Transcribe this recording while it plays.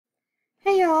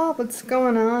y'all, what's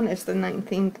going on? It's the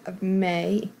 19th of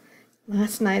May.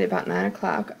 Last night about 9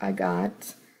 o'clock I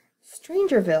got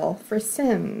Strangerville for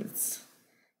Sims.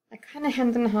 I kind of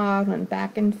hemmed and hawed, went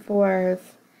back and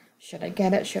forth. Should I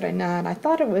get it? Should I not? I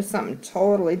thought it was something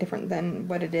totally different than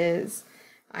what it is.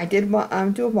 I did do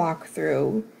a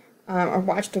walkthrough, or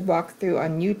watched a walkthrough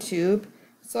on YouTube,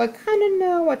 so I kind of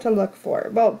know what to look for.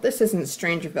 Well, this isn't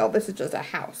Strangerville, this is just a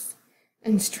house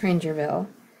in Strangerville.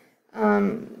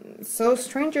 So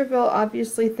Strangerville,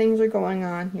 obviously things are going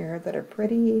on here that are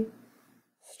pretty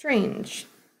strange.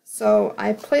 So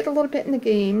I played a little bit in the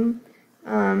game,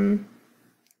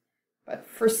 but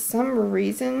for some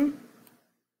reason,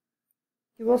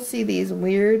 you will see these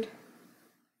weird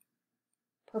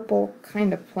purple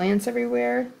kind of plants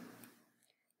everywhere.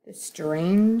 The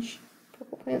strange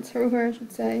purple plants everywhere, I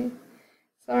should say.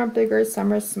 Some are bigger,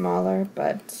 some are smaller,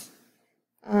 but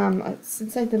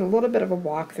since I did a little bit of a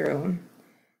walkthrough,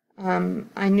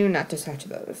 I knew not to touch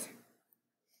those.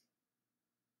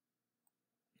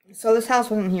 So this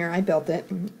house wasn't here. I built it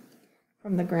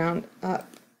from the ground up.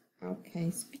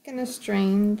 Okay, speaking of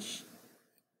strange,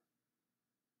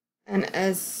 and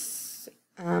as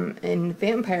in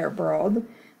Vampire World,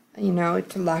 you know,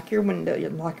 to lock your window, you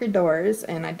lock your doors,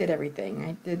 and I did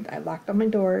everything. I locked all my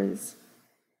doors.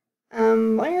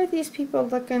 Why are these people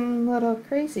looking a little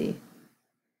crazy?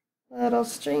 A little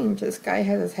strange. This guy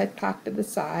has his head cocked to the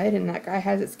side, and that guy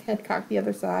has his head cocked the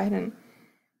other side, and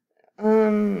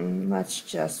let's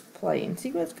just play and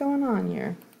see what's going on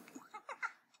here.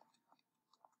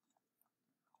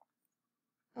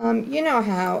 You know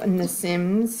how in The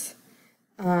Sims,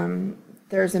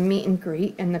 there's a meet and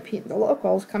greet, and the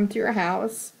locals come to your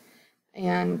house,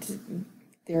 and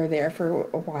they're there for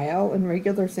a while. In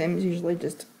regular Sims, usually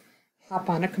just hop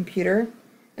on a computer,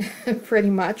 pretty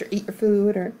much, or eat your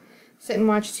food, or sit and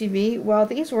watch TV. Well,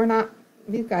 these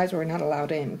guys were not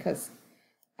allowed in, because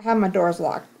I have my doors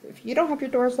locked. If you don't have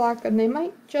your doors locked, then they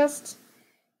might just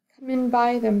come in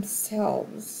by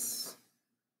themselves.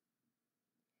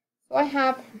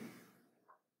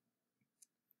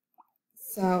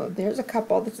 So there's a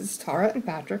couple. This is Tara and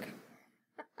Patrick.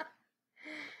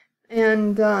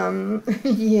 And,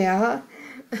 yeah.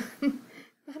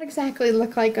 Not exactly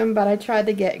look like them, but I tried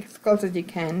to get as close as you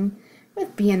can.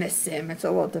 With being a sim, it's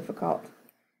a little difficult.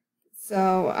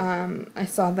 So, I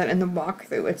saw that in the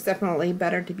walkthrough. It's definitely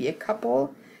better to be a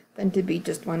couple than to be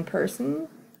just one person.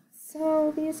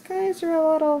 So, these guys are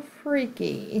a little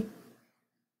freaky.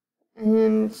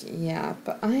 And, yeah,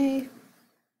 but I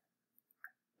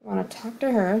want to talk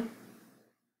to her.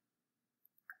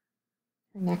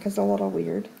 Her neck is a little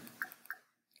weird.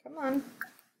 Come on.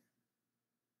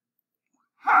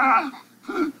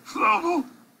 Trouble.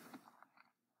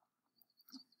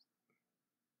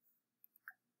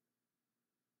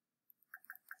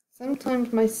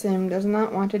 Sometimes my sim does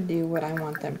not want to do what I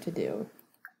want them to do.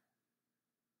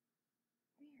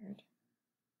 Weird.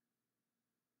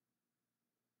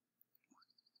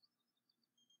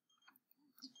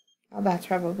 Oh, that's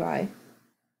probably why.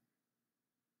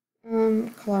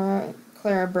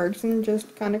 Clara Bergson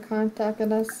just kind of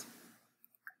contacted us.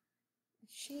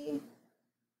 She's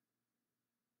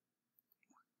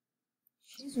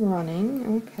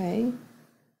running, okay.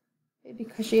 Maybe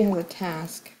because she has a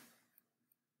task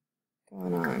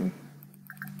going on.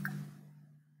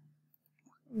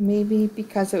 Maybe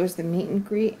because it was the meet and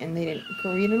greet and they didn't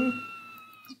greet him.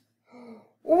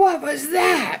 What was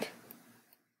that?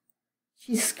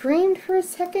 She screamed for a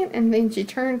second and then she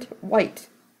turned white.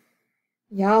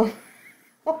 Y'all,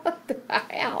 what the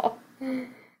hell?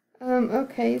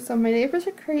 Okay, so my neighbors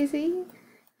are crazy.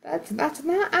 That's not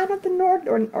out of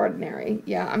the ordinary.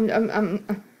 Yeah,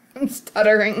 I'm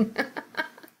stuttering.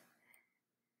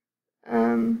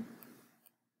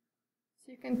 So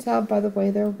you can tell by the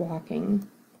way they're walking.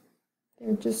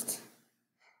 They're just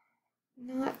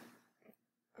not.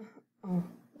 Oh,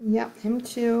 yep, him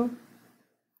too.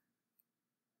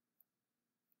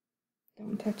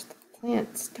 Don't touch the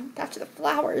plants. Don't touch the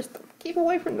flowers. Keep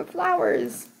away from the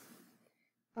flowers.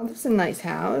 Oh, this is a nice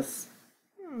house.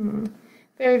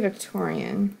 Very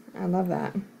Victorian. I love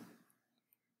that.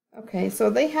 Okay, so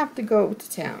they have to go to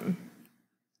town.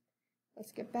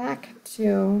 Let's get back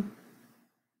to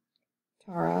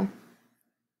Tara.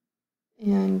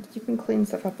 And you can clean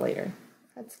stuff up later.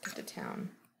 Let's get to town.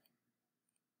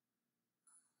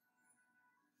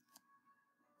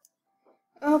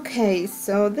 Okay,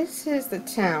 so this is the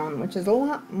town, which is a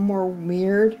lot more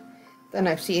weird than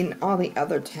I've seen all the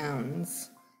other towns.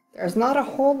 There's not a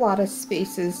whole lot of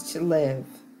spaces to live.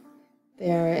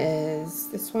 There is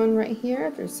this one right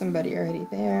here. There's somebody already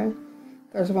there.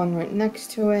 There's one right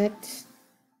next to it.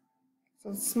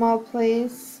 So small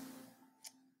place.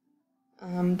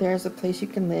 There's a place you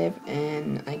can live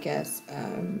in, I guess,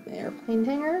 airplane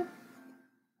hangar.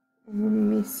 Let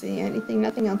me see,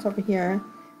 nothing else over here,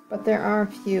 but there are a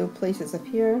few places up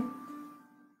here.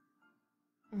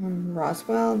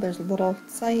 Roswell, there's a little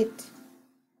site.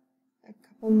 A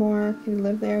couple more, can you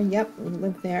live there? Yep, you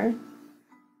live there.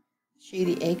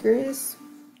 Shady Acres,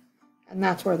 and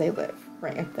that's where they live,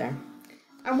 right up there.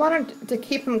 I wanted to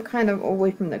keep them kind of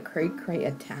away from the cray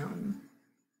of town.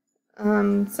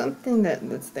 Something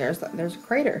that's there's a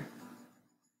crater.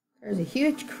 There's a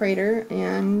huge crater,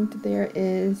 and there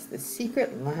is the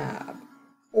secret lab.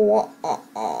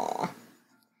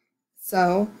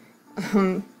 So,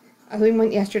 as we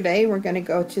went yesterday, we're going to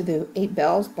go to the 8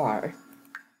 Bells bar.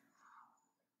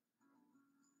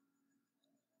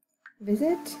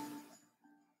 Visit?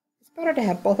 It's better to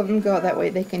have both of them go, that way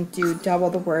they can do double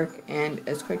the work and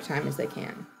as quick time as they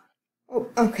can. Oh,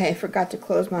 okay, forgot to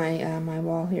close my my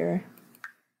wall here.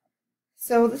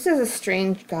 So this is a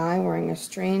strange guy wearing a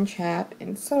strange hat,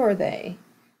 and so are they.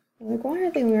 Like, why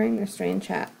are they wearing their strange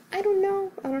hat? I don't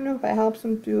know. I don't know if it helps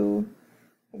them through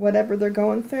whatever they're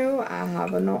going through. I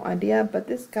have no idea. But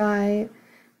this guy,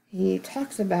 he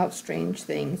talks about strange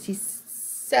things. He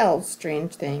sells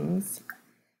strange things.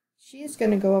 She's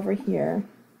going to go over here.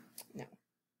 No.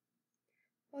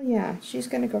 Well, yeah, she's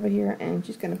going to go over here and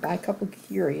she's going to buy a couple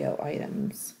curio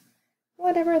items.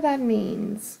 Whatever that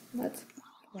means. Let's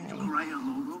play.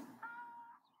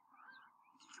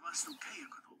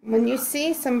 When you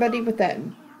see somebody with that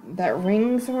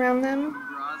rings around them,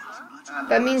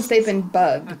 that means they've been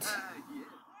bugged.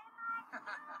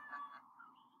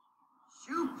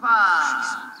 Chupa!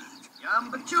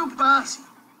 Yamba chupa!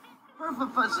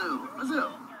 Perfapazoo!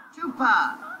 Pazoo!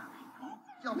 Chupa!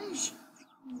 Yamish!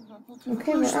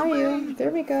 Okay, where are you?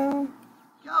 There we go.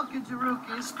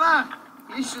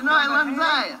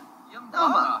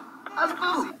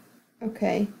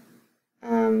 Okay.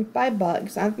 Buy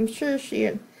bugs. I'm sure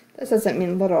this doesn't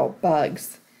mean little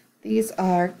bugs. These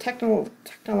are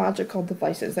technological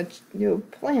devices that you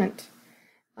plant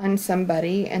on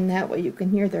somebody, and that way you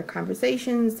can hear their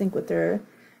conversations,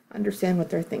 understand what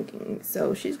they're thinking.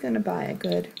 So she's gonna buy a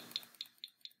good,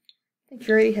 I think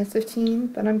she already has 15,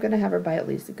 but I'm gonna have her buy at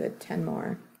least a good 10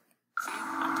 more.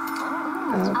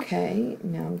 Okay,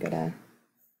 now I'm gonna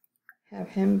have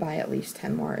him buy at least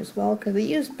 10 more as well, because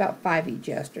he used about 5 each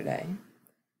yesterday.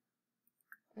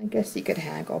 I guess he could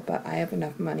haggle, but I have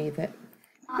enough money that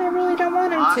I really don't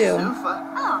want him to.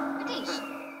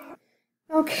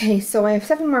 Okay, so I have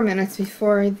 7 more minutes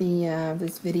before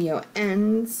this video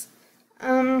ends.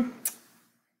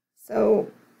 So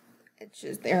it's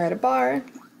just they're at a bar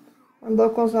where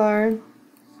locals are,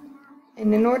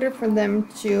 and in order for them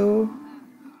to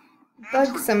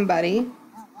bug somebody,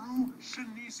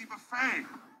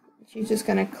 she's just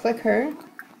gonna click her,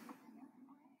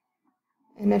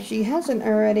 and if she hasn't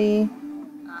already,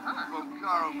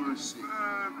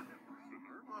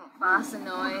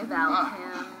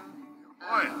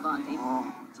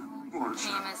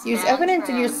 use evidence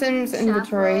in your SIMS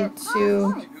inventory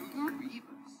to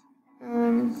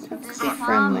be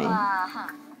friendly.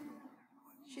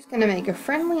 She's gonna make a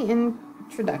friendly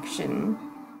introduction.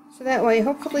 So that way,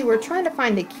 hopefully, we're trying to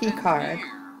find a key card.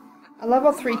 A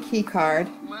level 3 key card.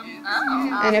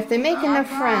 And if they make enough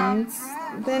friends,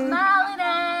 then...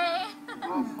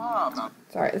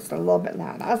 Sorry, it's a little bit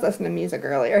loud. I was listening to music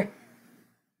earlier.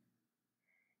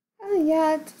 Oh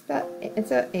yeah,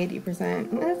 it's at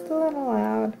 80%. That's a little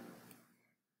loud.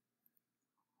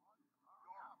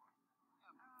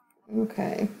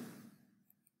 Okay.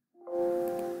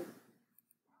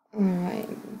 Alright,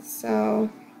 so...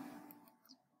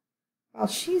 while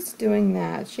she's doing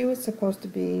that, she was supposed to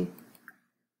be...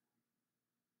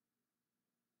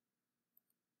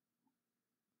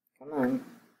 Come on.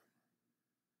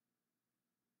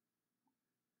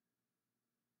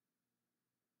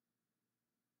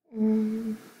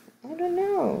 I don't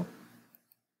know.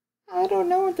 I don't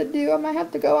know what to do. I might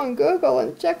have to go on Google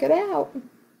and check it out.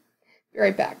 Be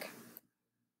right back.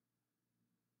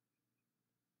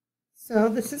 So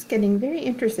this is getting very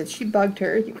interested. She bugged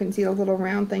her. You can see the little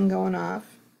round thing going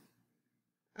off.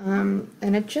 And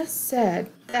it just said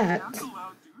that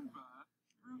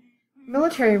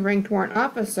military ranked warrant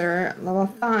officer level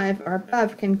 5 or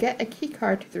above can get a key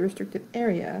card to the restricted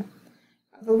area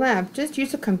of the lab. Just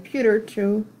use a computer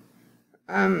to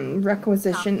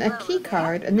requisition a key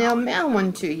card, and they'll mail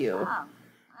one to you.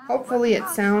 Hopefully it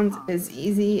sounds as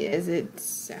easy as it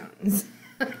sounds.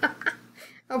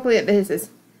 Hopefully it is.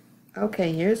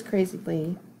 Okay, here's Crazy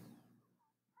Lady.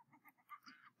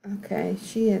 Okay,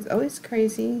 she is always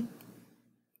crazy.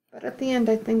 But at the end,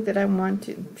 I think that I want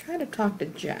to try to talk to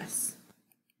Jess.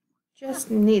 Jess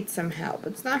needs some help.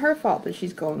 It's not her fault that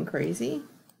she's going crazy.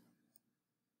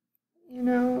 You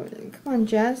know, come on,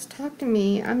 Jess, talk to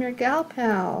me. I'm your gal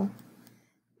pal.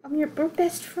 I'm your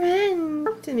best friend.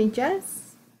 Talk to me,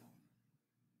 Jess.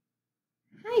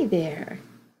 Hi there.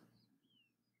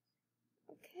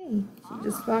 Okay, she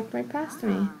just walked right past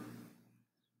me.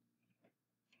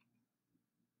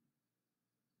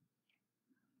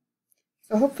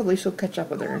 So hopefully she'll catch up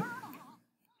with her.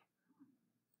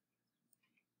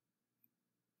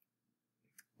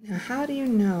 Now, how do you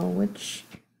know which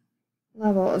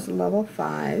level is a level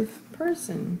 5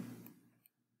 person?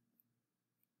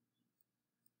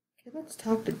 Okay, let's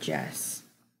talk to Jess.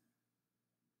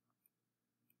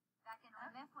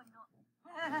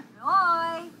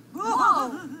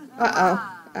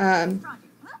 Uh-oh.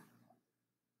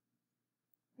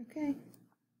 Okay.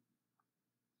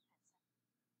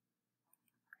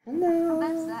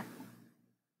 Hello.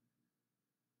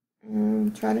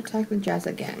 Try to talk to Jess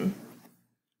again.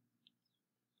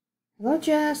 Hello,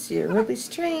 Jess. You're really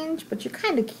strange, but you're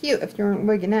kind of cute if you weren't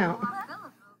wigging out.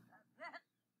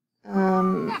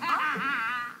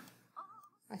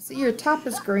 I see your top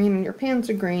is green and your pants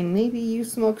are green. Maybe you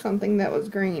smoked something that was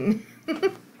green.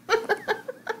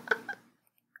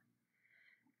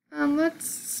 Let's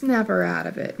snap her out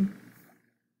of it.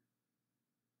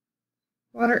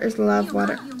 Water is love,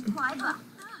 water.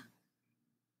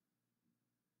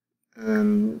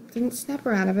 Didn't snap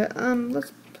her out of it.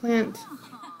 Let's plant.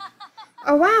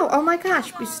 Oh wow, oh my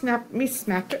gosh, we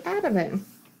smacked her out of it.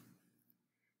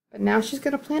 But now she's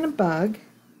gonna plant a bug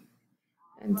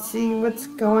and see what's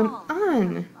going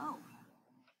on.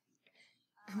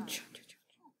 Ouch.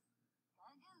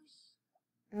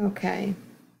 Okay.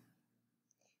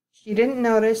 She didn't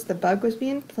notice the bug was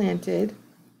being planted.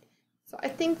 So I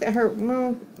think that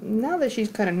well, now that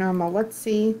she's kind of normal, let's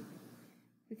see if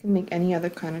we can make any other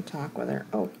kind of talk with her.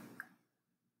 Oh,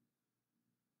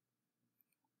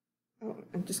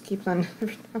 it just keeps on,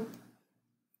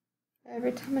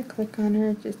 every time I click on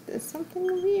her, it just does something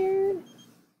weird.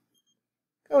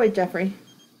 Go away, Jeffrey.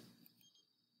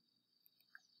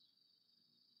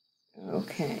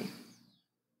 Okay.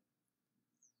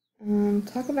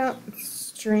 Talk about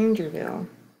Strangerville.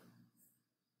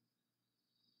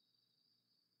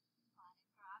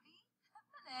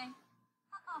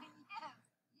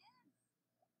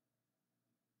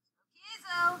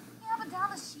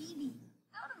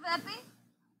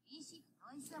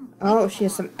 Oh, she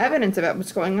has some evidence about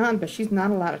what's going on, but she's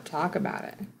not allowed to talk about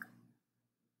it.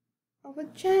 Oh,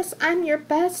 but Jess, I'm your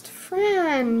best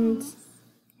friend.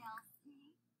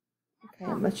 Okay,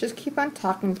 let's just keep on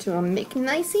talking to him. Make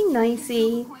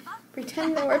nicey.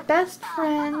 Pretend that we're best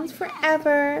friends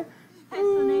forever. Yay!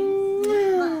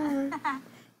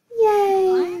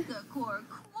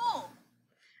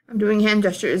 I'm doing hand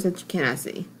gestures that you cannot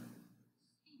see.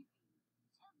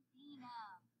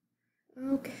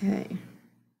 Okay.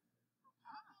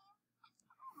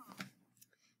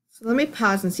 So let me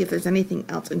pause and see if there's anything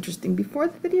else interesting before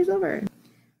the video's over.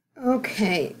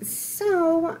 Okay,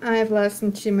 so I have less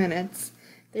than 2 minutes.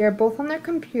 They are both on their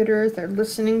computers. They're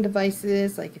listening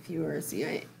devices. Like if you were a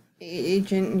CIA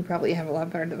agent, you probably have a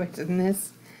lot better devices than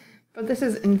this. But this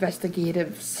is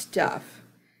investigative stuff.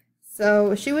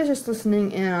 So she was just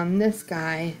listening in on this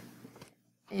guy,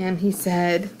 and he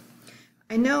said,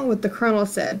 I know what the colonel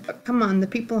said, but come on, the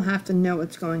people have to know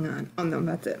what's going on. Oh no,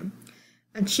 that's it.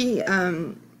 And she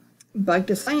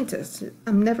bugged a scientist.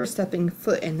 I'm never stepping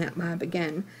foot in that lab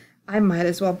again. I might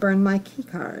as well burn my key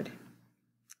card.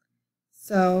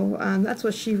 So that's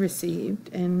what she received.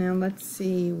 And now let's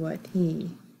see what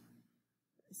he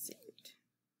received.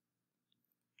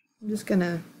 I'm just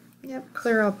gonna,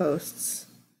 clear all posts.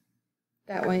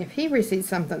 That way, if he receives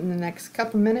something in the next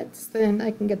couple minutes, then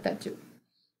I can get that too.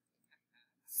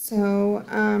 So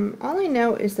all I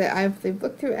know is that they've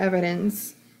looked through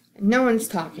evidence and no one's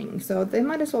talking. So they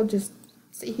might as well just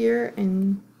sit here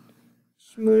and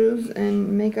schmooze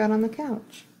and make out on the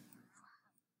couch.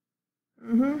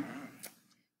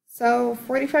 So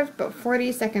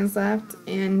 40 seconds left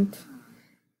and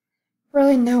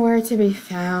really nowhere to be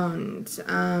found.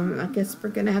 I guess we're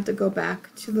gonna have to go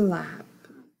back to the lab.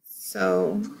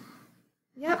 So,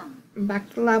 back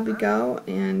to the lab we go,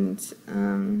 and,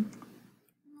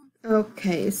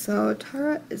 okay, so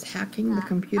Tara is hacking the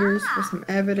computers for some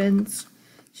evidence.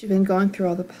 She's been going through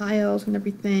all the piles and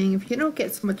everything. If you don't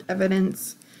get so much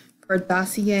evidence for a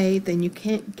dossier, then you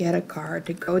can't get a card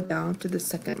to go down to the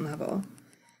second level.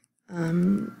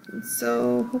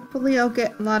 So hopefully I'll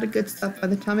get a lot of good stuff by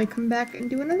the time I come back and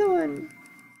do another one.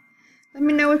 Let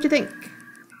me know what you think.